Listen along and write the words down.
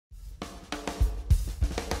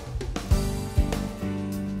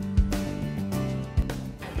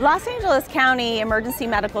Los Angeles County Emergency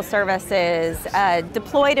Medical Services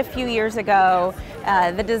deployed a few years ago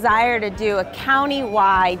the desire to do a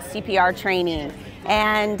county-wide CPR training.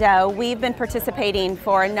 And we've been participating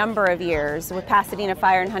for a number of years with Pasadena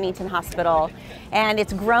Fire and Huntington Hospital. And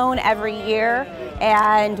it's grown every year.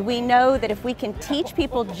 And we know that if we can teach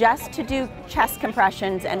people just to do chest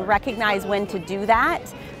compressions and recognize when to do that,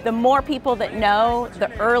 the more people that know,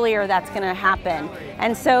 the earlier that's going to happen.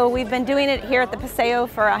 And so we've been doing it here at the Paseo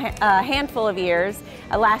for a handful of years.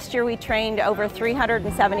 Last year we trained over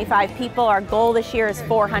 375 people. Our goal this year is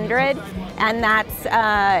 400, and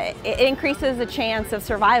it increases the chance of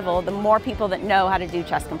survival the more people that know how to do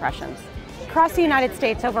chest compressions. Across the United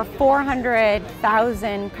States, over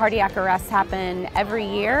 400,000 cardiac arrests happen every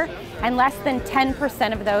year, and less than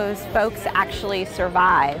 10% of those folks actually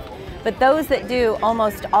survive. But those that do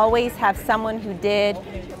almost always have someone who did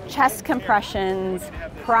chest compressions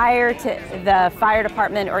prior to the fire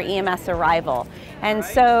department or EMS arrival. And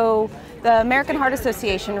so the American Heart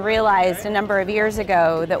Association realized a number of years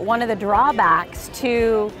ago that one of the drawbacks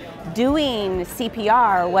to doing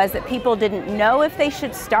CPR was that people didn't know if they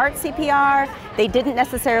should start CPR. They didn't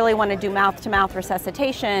necessarily want to do mouth-to-mouth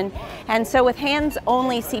resuscitation. And so with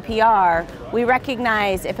hands-only CPR, we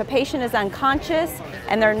recognize if a patient is unconscious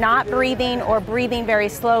and they're not breathing or breathing very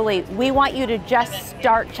slowly, we want you to just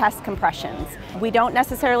start chest compressions. We don't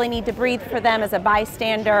necessarily need to breathe for them as a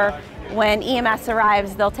bystander. When EMS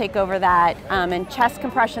arrives, they'll take over that. And chest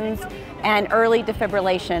compressions and early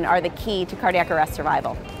defibrillation are the key to cardiac arrest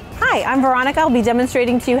survival. Hi, I'm Veronica. I'll be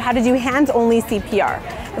demonstrating to you how to do hands-only CPR.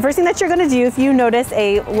 The first thing that you're going to do if you notice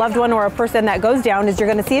a loved one or a person that goes down is you're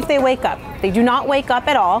going to see if they wake up. If they do not wake up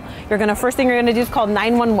at all, first thing you're going to do is call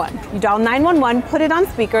 911. You dial 911, put it on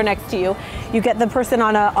speaker next to you. You get the person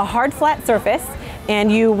on a hard, flat surface,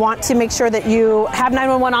 and you want to make sure that you have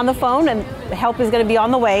 911 on the phone and help is going to be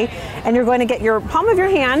on the way. And you're going to get your palm of your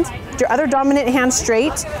hand, your other dominant hand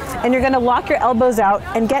straight, and you're going to lock your elbows out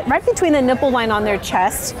and get right between the nipple line on their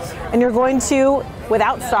chest, and you're going to,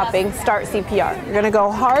 without stopping, start CPR. You're going to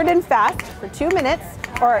go hard and fast for 2 minutes,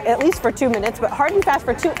 or at least for 2 minutes, but hard and fast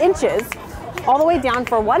for 2 inches, all the way down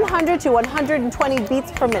for 100 to 120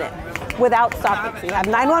 beats per minute without stopping. So you have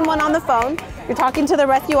 911 on the phone, you're talking to the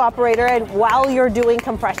rescue operator, and while you're doing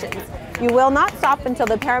compressions. You will not stop until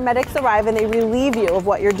the paramedics arrive and they relieve you of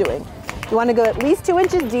what you're doing. You want to go at least 2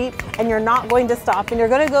 inches deep, and you're not going to stop, and you're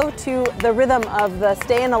going to go to the rhythm of the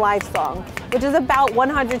Stayin' Alive song, which is about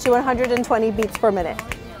 100 to 120 beats per minute.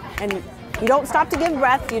 And you don't stop to give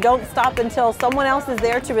breath, you don't stop until someone else is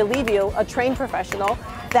there to relieve you, a trained professional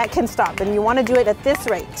that can stop, and you want to do it at this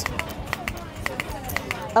rate.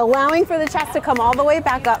 Allowing for the chest to come all the way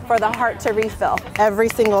back up for the heart to refill every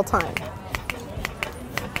single time.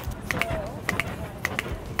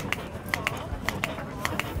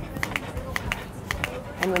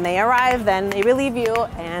 And when they arrive, then they relieve you,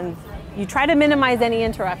 and you try to minimize any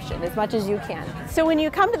interruption as much as you can. So when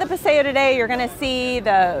you come to the Paseo today, you're going to see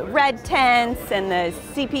the red tents and the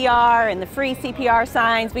CPR and the free CPR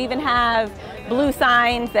signs. We even have blue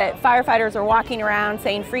signs that firefighters are walking around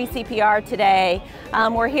saying free CPR today.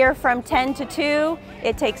 We're here from 10 to 2.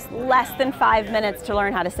 It takes less than 5 minutes to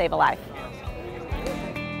learn how to save a life.